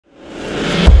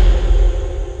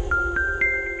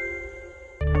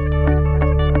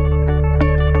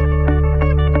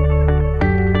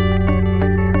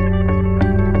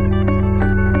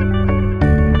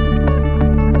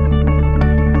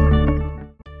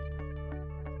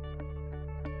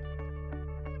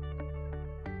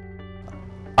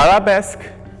arabesque,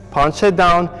 penche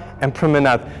down, and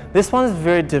promenade. This one is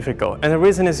very difficult, and the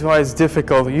reason is why it's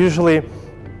difficult usually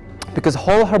because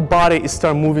whole her body is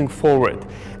start moving forward.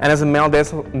 And as a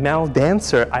male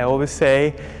dancer, I always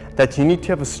say that you need to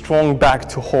have a strong back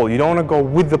to hold. You don't want to go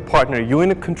with the partner. You're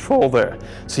in control there.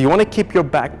 So you want to keep your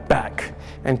back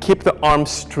and keep the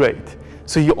arms straight.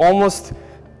 So you almost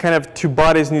kind of two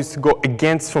bodies needs to go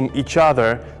against from each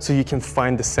other so you can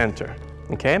find the center.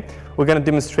 Okay? We're going to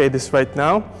demonstrate this right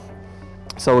now.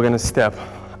 So we're going to step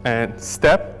and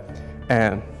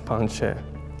penche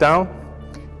down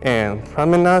and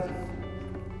promenade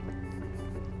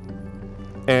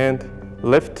and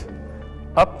lift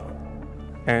up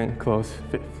and close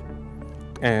fifth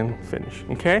and finish.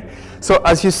 Okay, so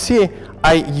as you see,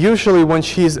 I usually when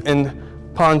she's in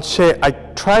penche, I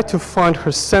try to find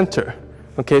her center.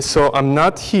 Okay, so I'm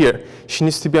not here, she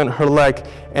needs to be on her leg,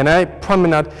 and I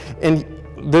promenade. And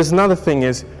there's another thing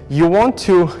is you want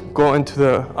to go into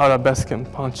the arabesque and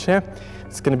penche.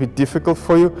 It's going to be difficult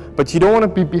for you, but you don't want to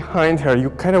be behind her.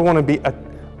 You kind of want to be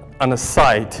on the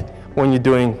side when you're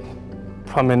doing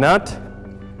promenade,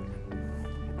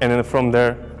 and then from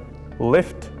there,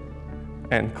 lift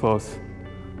and close.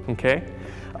 Okay.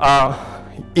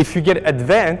 If you get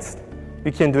advanced,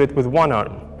 you can do it with one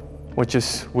arm, which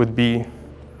would be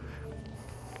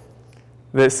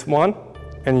this one,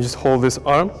 and you just hold this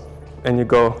arm, and you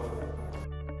go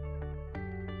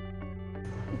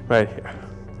right here.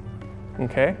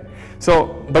 Okay,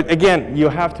 so, but again, you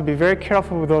have to be very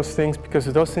careful with those things because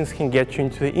those things can get you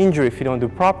into the injury if you don't do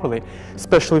properly,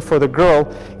 especially for the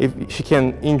girl, if she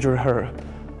can injure her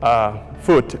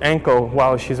foot, ankle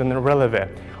while she's in the releve.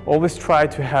 Always try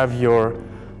to have your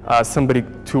somebody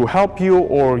to help you,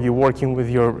 or you're working with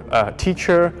your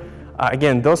teacher.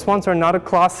 Again, those ones are not a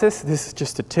classes. This is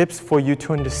just the tips for you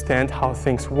to understand how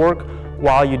things work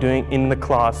while you're doing in the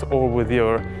class or with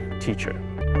your teacher.